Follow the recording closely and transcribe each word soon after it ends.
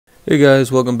Hey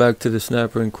guys, welcome back to the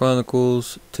Snapper and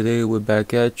Chronicles. Today we're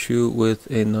back at you with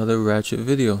another Ratchet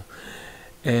video.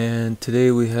 And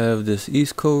today we have this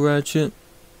Easco Ratchet.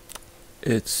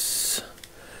 It's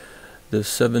the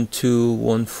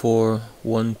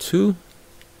 721412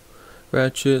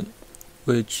 Ratchet,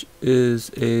 which is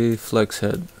a flex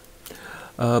head.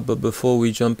 But before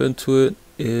we jump into it,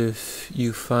 if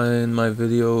you find my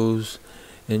videos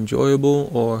enjoyable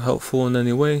or helpful in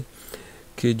any way,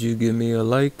 could you give me a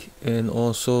like and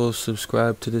also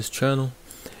subscribe to this channel?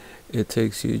 It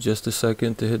takes you just a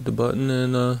second to hit the button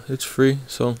and it's free,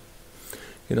 so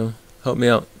help me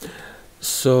out.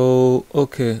 So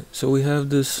okay, so we have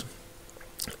this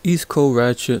Easco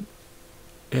Ratchet,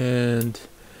 and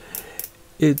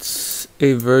it's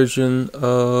a version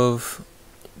of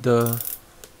the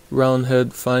round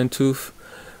head fine tooth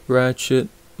ratchet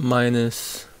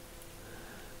minus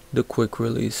the quick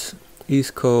release.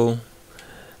 Easco,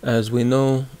 as we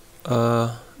know,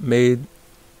 made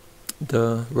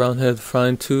the round head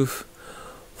fine tooth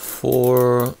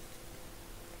for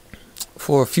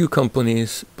a few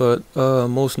companies, but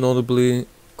most notably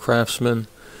Craftsman.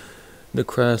 The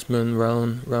Craftsman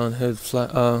round head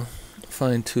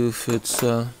fine tooth. It's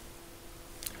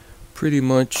pretty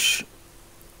much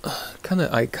kind of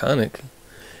iconic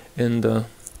in the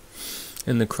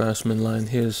Craftsman line.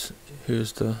 Here's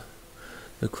the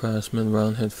Craftsman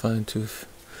round head fine tooth.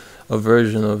 A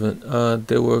version of it.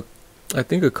 There were, I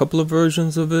think, a couple of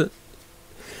versions of it.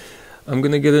 I'm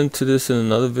gonna get into this in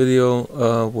another video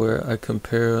where I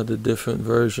compare the different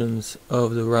versions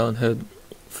of the round head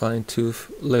fine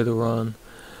tooth later on.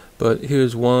 But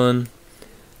here's one,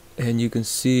 and you can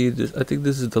see this. I think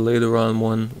this is the later on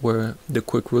one where the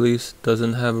quick release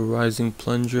doesn't have a rising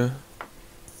plunger,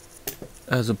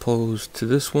 as opposed to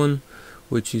this one,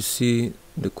 which you see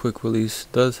the quick release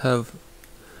does have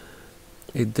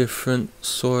a different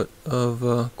sort of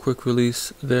quick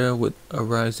release there with a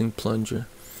rising plunger.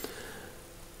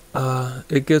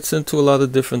 It gets into a lot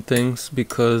of different things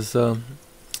because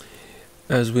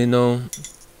as we know,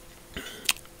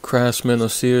 Craftsman or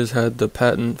Sears had the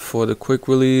patent for the quick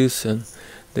release, and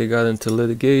they got into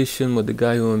litigation with the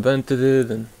guy who invented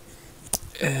it,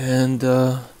 and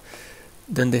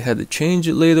then they had to change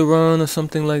it later on or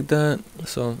something like that.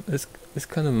 So it's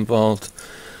kind of involved.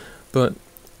 But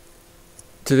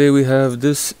today we have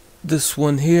this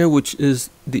one here, which is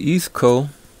the Easco,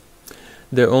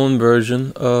 their own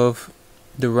version of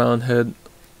the round head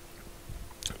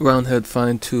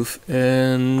fine tooth.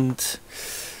 And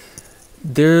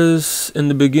theirs in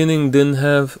the beginning didn't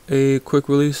have a quick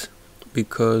release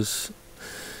because,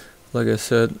 like I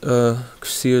said,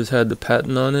 Sears had the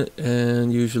patent on it,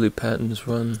 and usually patents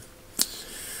run,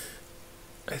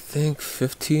 I think,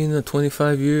 15 or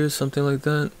 25 years, something like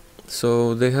that.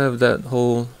 So they have that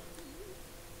whole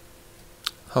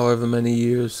however many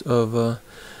years of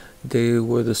they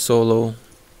were the solo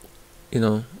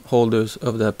holders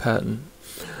of that patent.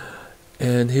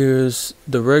 And here's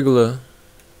the regular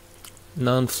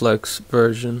non-flex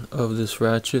version of this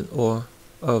ratchet, or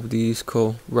of the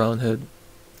Easco round head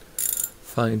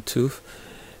fine tooth.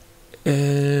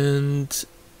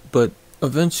 But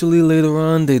eventually later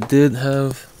on they did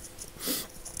have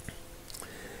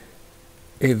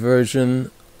a version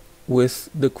with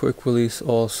the quick release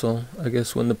also. I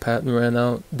guess when the patent ran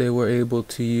out, they were able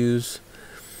to use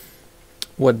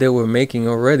what they were making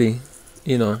already,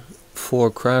 for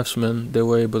Craftsman. They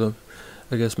were able to,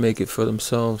 I guess, make it for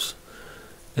themselves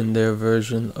in their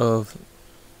version of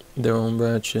their own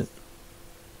ratchet.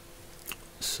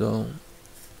 So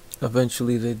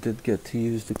eventually they did get to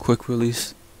use the quick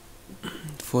release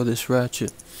for this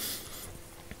ratchet.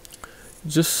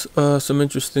 Just some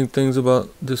interesting things about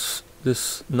this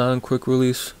non-quick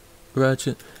release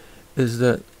ratchet is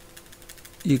that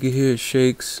you can hear it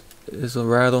shakes. There's a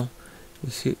rattle. You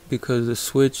see, because the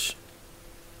switch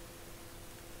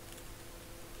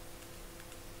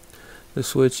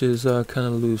is kind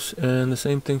of loose, and the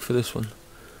same thing for this one.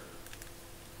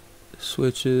 The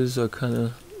switches are kind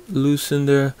of loose in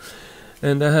there,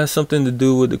 and that has something to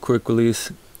do with the quick release,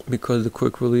 because the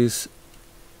quick release,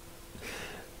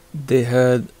 they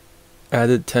had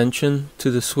added tension to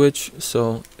the switch,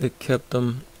 so it kept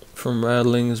them from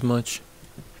rattling as much.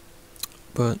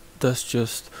 But that's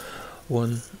just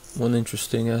one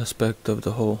interesting aspect of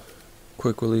the whole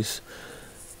quick release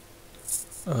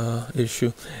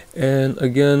issue. And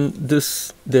again,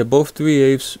 they're both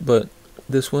 3/8, but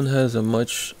this one has a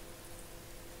much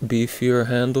beefier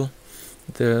handle.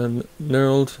 They're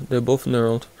both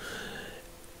knurled,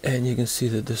 and you can see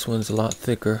that this one's a lot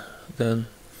thicker than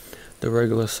the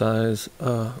regular size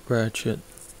ratchet.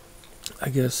 I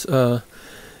guess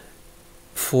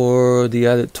for the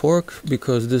added torque,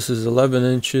 because this is 11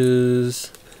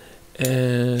 inches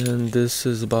and this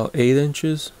is about 8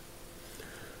 inches.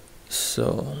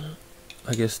 So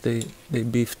I guess they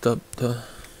beefed up the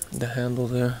handle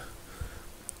there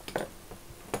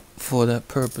for that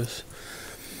purpose.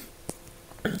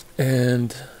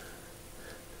 And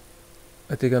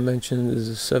I think I mentioned this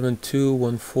is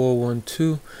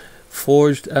 721412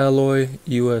 forged alloy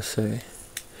USA.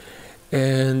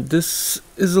 And this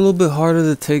is a little bit harder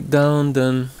to take down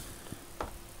than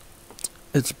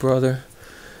its brother,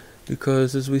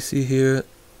 because as we see here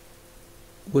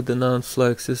with the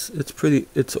non-flex,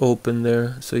 it's open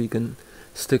there, so you can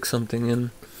stick something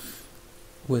in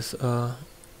with a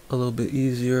little bit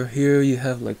easier. Here you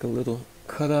have like a little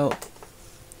cutout.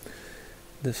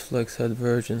 This flex head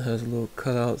version has a little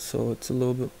cutout, so it's a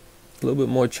little bit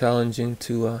more challenging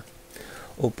to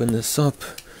open this up.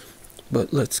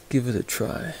 But let's give it a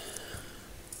try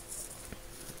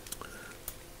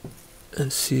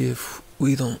and see if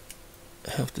we don't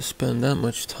have to spend that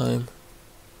much time.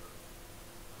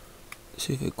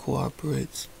 See if it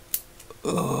cooperates.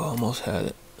 Oh, almost had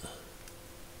it.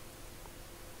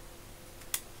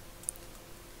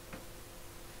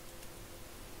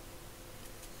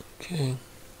 Okay.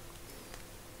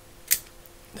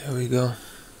 There we go.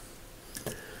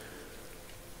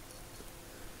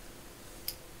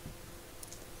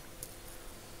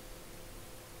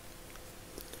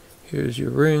 Here's your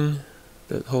ring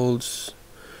that holds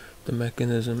the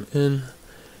mechanism in,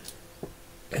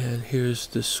 and here's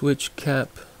the switch cap.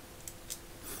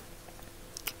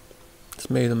 It's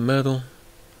made of metal.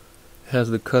 It has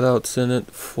the cutouts in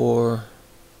it for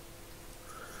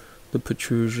the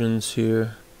protrusions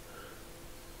here,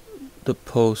 the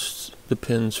posts, the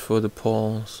pins for the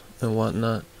pawls and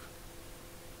whatnot.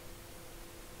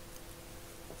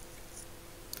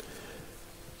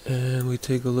 And we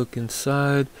take a look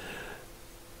inside.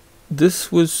 This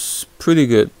was pretty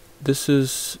good. This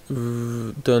is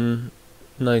done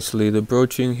nicely. The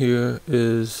broaching here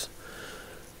is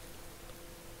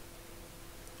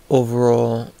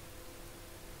overall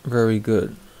very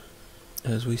good.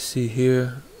 As we see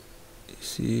here, you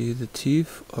see the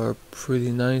teeth are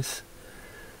pretty nice.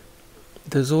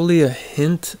 There's only a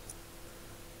hint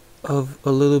of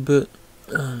a little bit,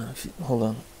 I don't know if you, hold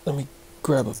on, let me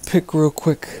grab a pick real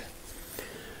quick.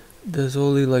 There's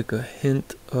only like a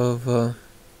hint of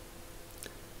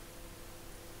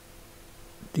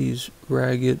these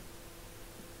ragged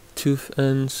tooth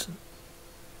ends.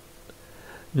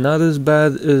 Not as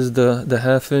bad as the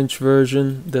 1/2 inch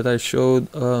version that I showed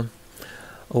a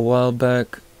while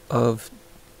back of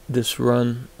this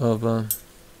run of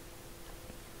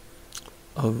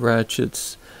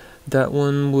ratchets. That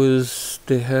one was,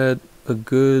 they had a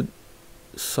good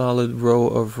solid row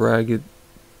of ragged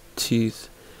teeth.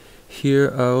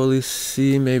 Here I only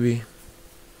see maybe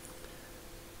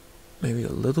a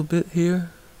little bit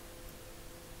here,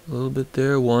 a little bit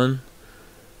there, one,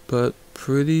 but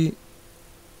pretty,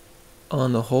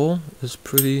 on the whole, is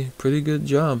pretty good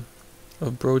job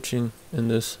of broaching in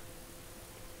this.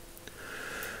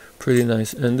 Pretty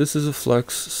nice. And this is a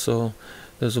flex, so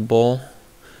there's a ball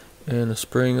and a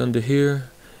spring under here,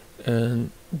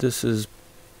 and this is,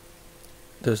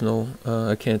 there's no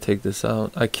I can't take this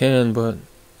out. I can, but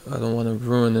I don't want to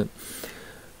ruin it.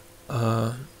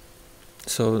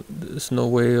 So there's no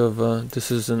way of this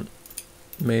isn't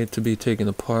made to be taken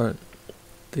apart.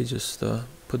 They just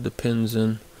put the pins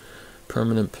in,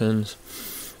 permanent pins.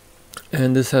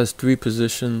 And this has 3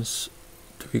 positions,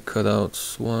 3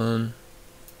 cutouts, 1,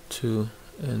 2,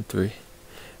 and 3.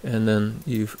 And then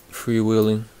you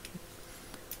freewheeling.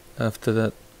 After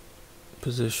that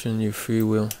position, you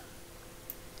freewheel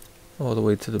all the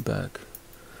way to the back.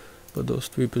 But those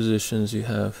 3 positions you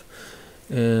have,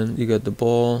 and you got the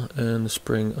ball and the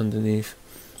spring underneath.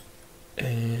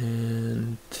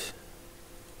 And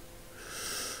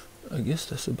I guess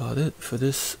that's about it for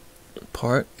this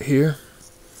part here.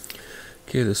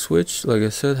 Okay, the switch, like I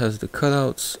said, has the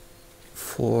cutouts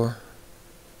for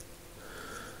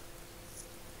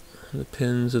the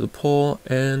pins of the pawl,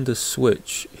 and the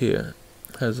switch here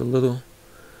has a little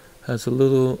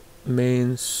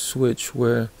main switch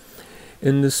where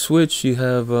in the switch you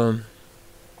have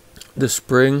the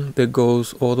spring that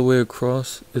goes all the way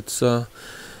across. It's the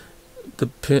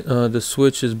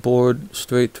switch is bored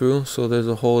straight through, so there's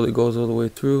a hole that goes all the way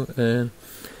through, and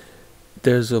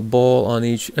there's a ball on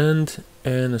each end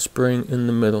and a spring in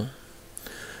the middle.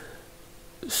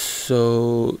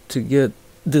 So to get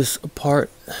this apart,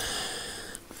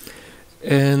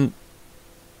 and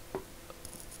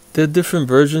there are different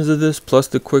versions of this plus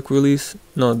the quick release.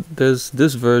 No, there's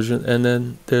this version and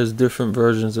then there's different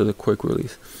versions of the quick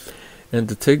release. And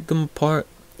to take them apart,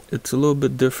 it's a little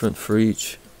bit different for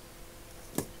each.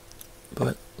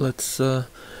 But let's,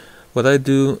 what I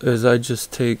do is I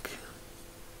just take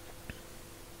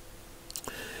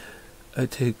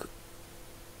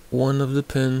one of the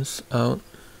pins out,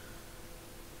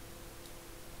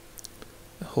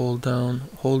 hold down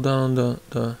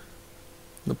the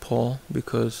pawl,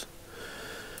 because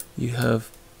you have,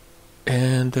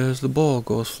 and there's the ball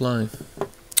goes flying.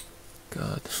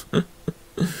 God.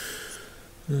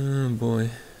 Oh boy.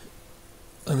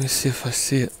 Let me see if I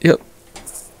see it. Yep.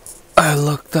 I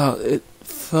looked out. It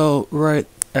fell right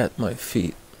at my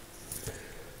feet.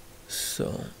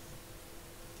 So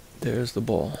there's the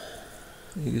ball.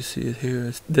 You can see it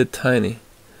here. They're tiny.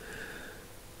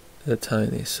 They're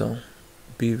tiny. So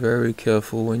be very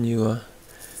careful when you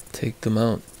take them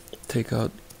out. Take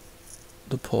out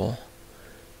the paw.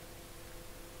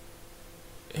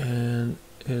 And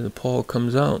the paw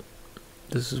comes out.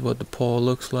 This is what the paw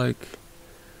looks like.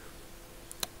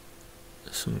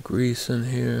 Some grease in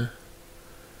here.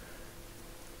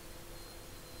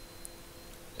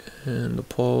 And the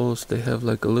paws, they have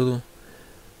like a little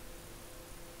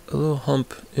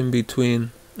hump in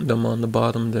between them on the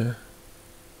bottom there.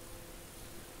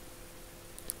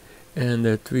 And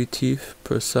there are 3 teeth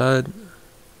per side,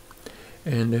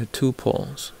 and there are 2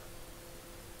 paws.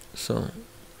 So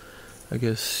I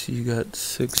guess you got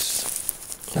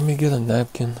 6. Let me get a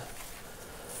napkin.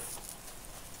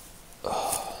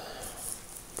 Oh,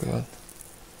 God.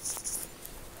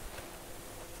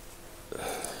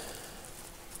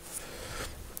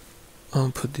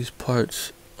 I'll put these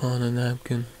parts on a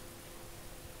napkin.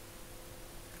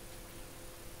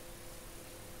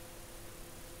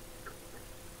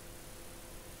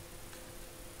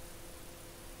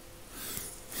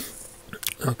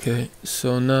 Okay,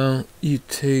 so now you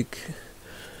take,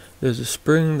 there's a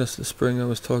spring, that's the spring I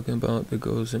was talking about that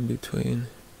goes in between.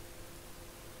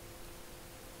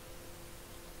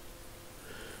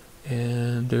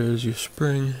 And there's your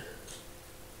spring.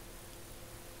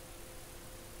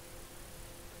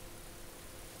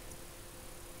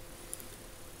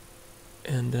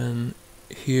 And then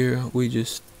here we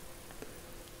just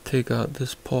take out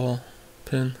this paw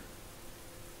pin.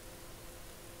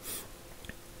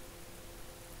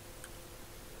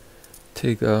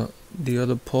 Take out the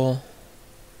other paw.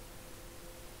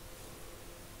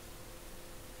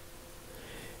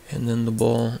 And then the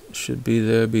ball should be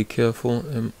there. Be careful,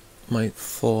 it might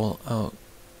fall out.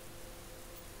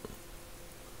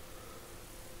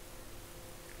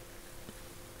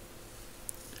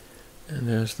 And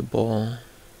there's the ball.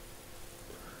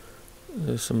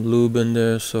 There's some lube in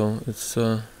there, so it's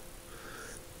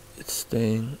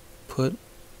staying put.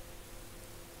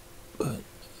 But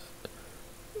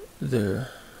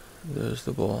there's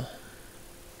the ball.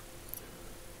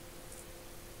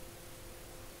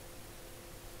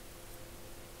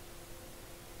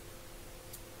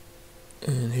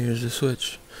 And here's the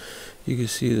switch. You can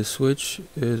see the switch.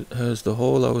 It has the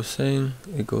hole I was saying.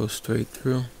 It goes straight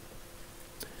through.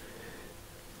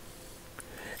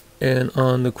 And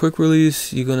on the quick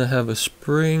release, you're gonna have a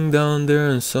spring down there,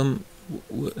 and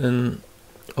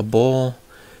a ball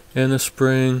and a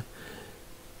spring.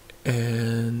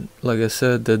 And like I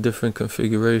said, there are different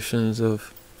configurations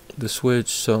of the switch,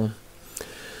 so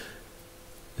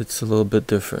it's a little bit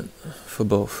different for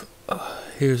both.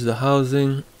 Here's the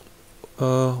housing.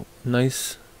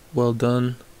 Nice, well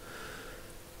done.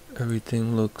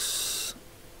 Everything looks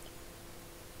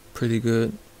pretty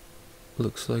good.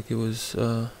 Looks like it was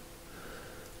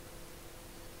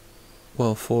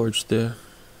well forged there.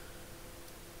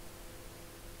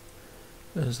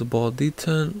 There's the ball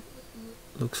detent.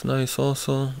 Looks nice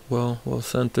also. Well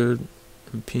centered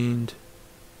and peened.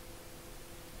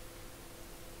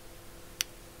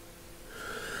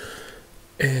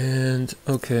 And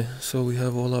okay, so we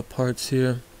have all our parts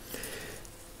here.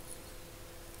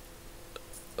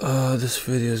 This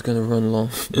video is gonna run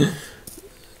long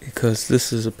because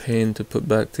this is a pain to put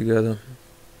back together.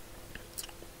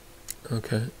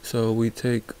 Okay, so we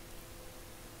take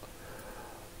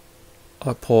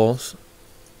our paws,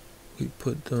 we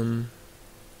put our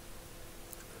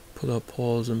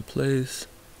paws in place,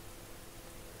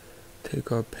 take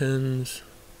our pins,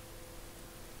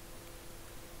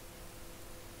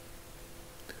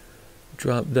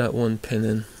 drop that one pin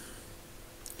in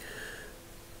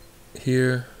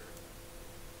here.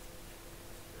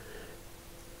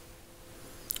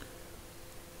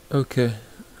 Okay,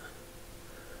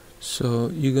 so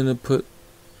you're gonna put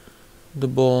the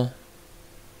ball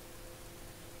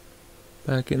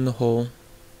back in the hole,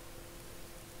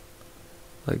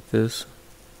 like this,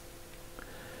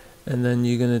 and then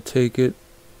you're going to take it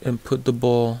and put the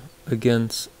ball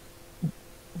against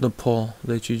the pawl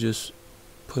that you just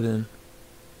put in,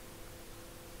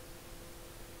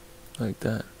 like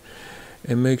that.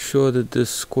 And make sure that this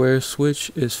square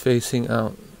switch is facing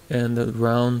out and the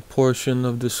round portion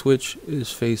of the switch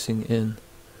is facing in,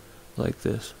 like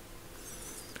this.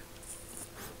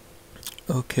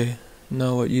 Okay,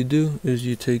 now what you do is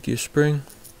you take your spring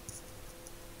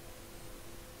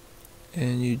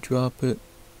and you drop it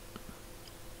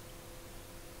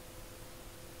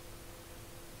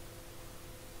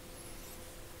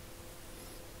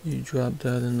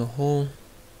that in the hole,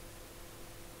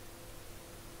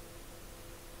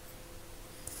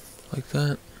 like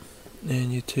that,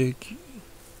 and you take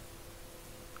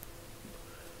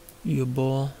your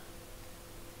ball,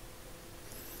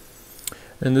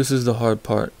 and this is the hard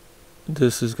part.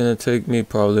 This is gonna take me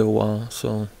probably a while,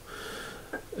 so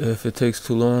if it takes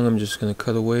too long, I'm just gonna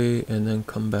cut away and then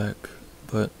come back.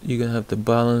 But you're gonna have to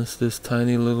balance this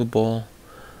tiny little ball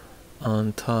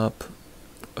on top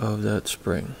of that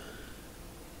spring.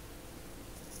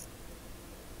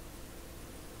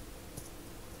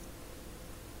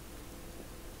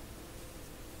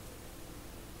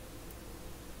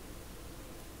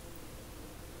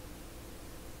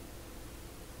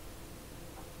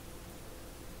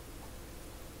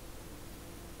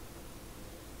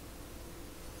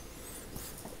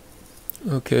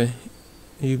 Okay,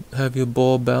 you have your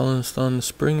ball balanced on the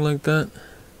spring like that.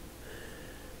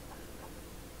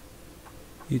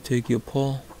 You take your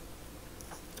pawl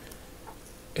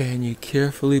and you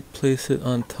carefully place it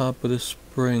on top of the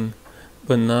spring,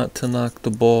 but not to knock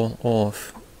the ball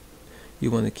off. You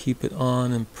want to keep it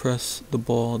on and press the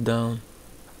ball down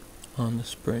on the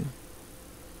spring.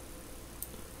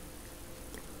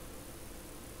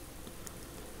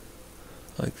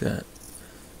 Like that.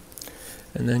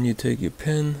 And then you take your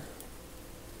pin,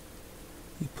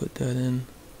 you put that in,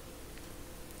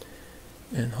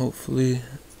 and hopefully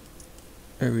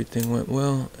everything went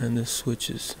well and this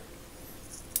switches.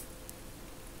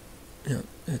 Yep,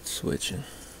 it's switching.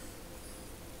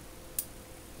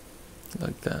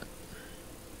 Like that.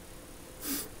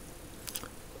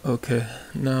 Okay,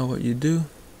 now what you do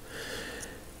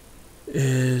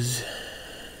is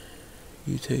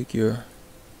you take your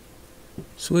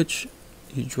switch,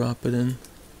 you drop it in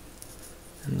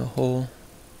the hole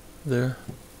there,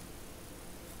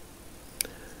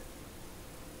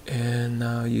 and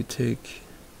now you take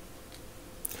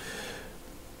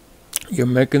your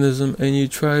mechanism and you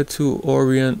try to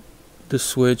orient the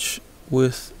switch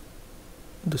with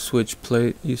the switch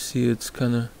plate. You see it's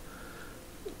kind of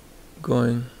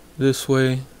going this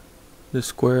way, the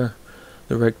square,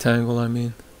 the rectangle I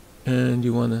mean, and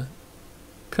you want to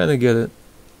kind of get it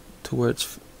to where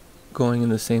it's going in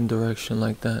the same direction,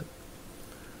 like that.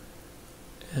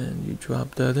 And you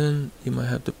drop that in. You might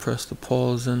have to press the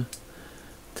pawls in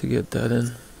to get that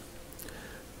in.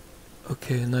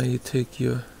 Okay, now you take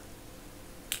your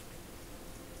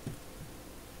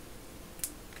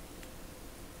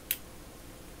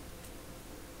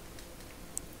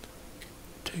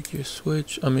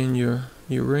switch, I mean your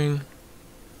ring.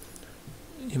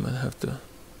 You might have to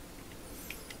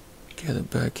get it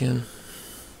back in.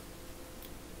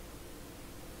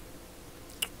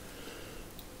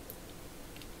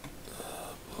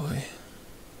 Oh boy.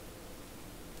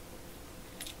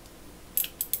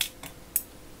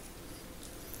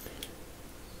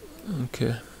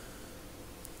 Okay.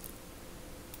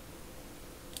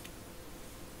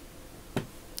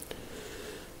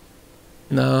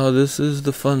 Now this is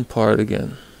the fun part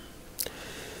again.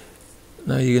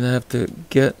 Now you're gonna have to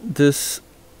get this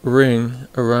ring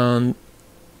around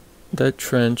that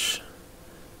trench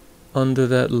under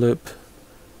that lip,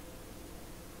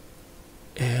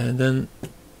 and then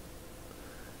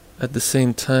at the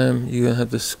same time you're gonna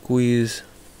have to squeeze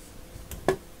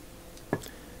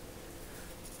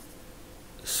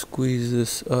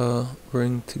this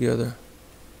ring together.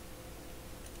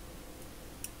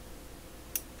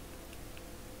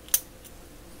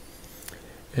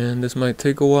 And this might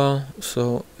take a while,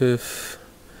 so if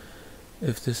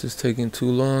this is taking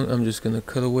too long, I'm just gonna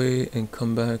cut away and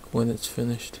come back when it's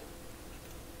finished.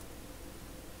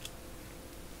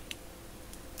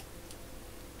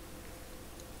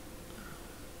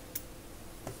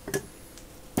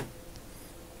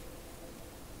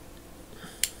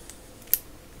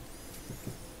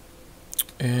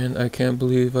 And I can't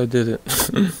believe I did it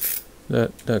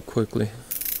that quickly.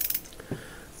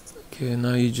 Okay,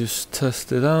 now you just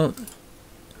test it out.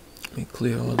 Let me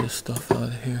clear all this stuff out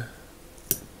of here.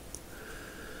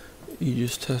 You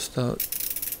just test out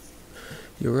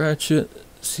your ratchet,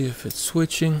 see if it's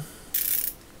switching.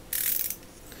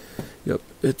 Yep,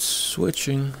 it's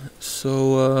switching.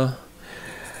 So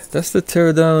that's the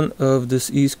teardown of this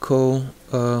Easco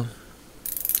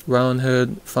round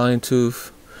head fine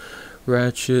tooth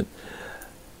ratchet.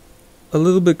 A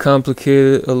little bit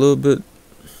complicated, a little bit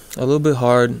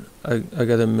hard, I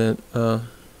gotta admit.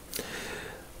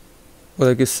 What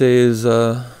I could say is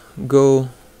go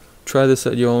try this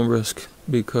at your own risk,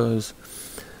 because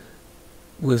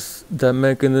with that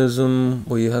mechanism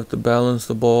where you have to balance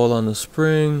the ball on the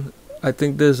spring, I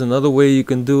think there's another way you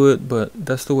can do it, but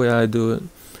that's the way I do it.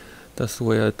 That's the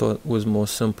way I thought was more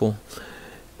simple.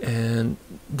 And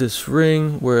this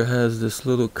ring where it has this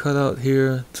little cutout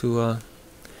here to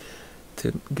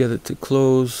get it to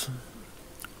close,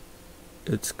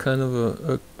 it's kind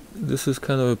of this is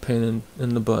kind of a pain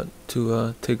in the butt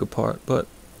to take apart, but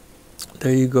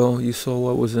there you go, you saw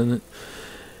what was in it,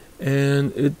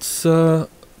 and it's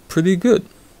pretty good.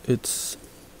 It's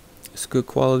good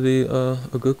quality, a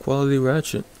good quality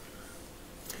ratchet.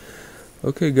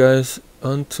 Okay guys,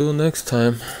 until next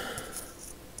time.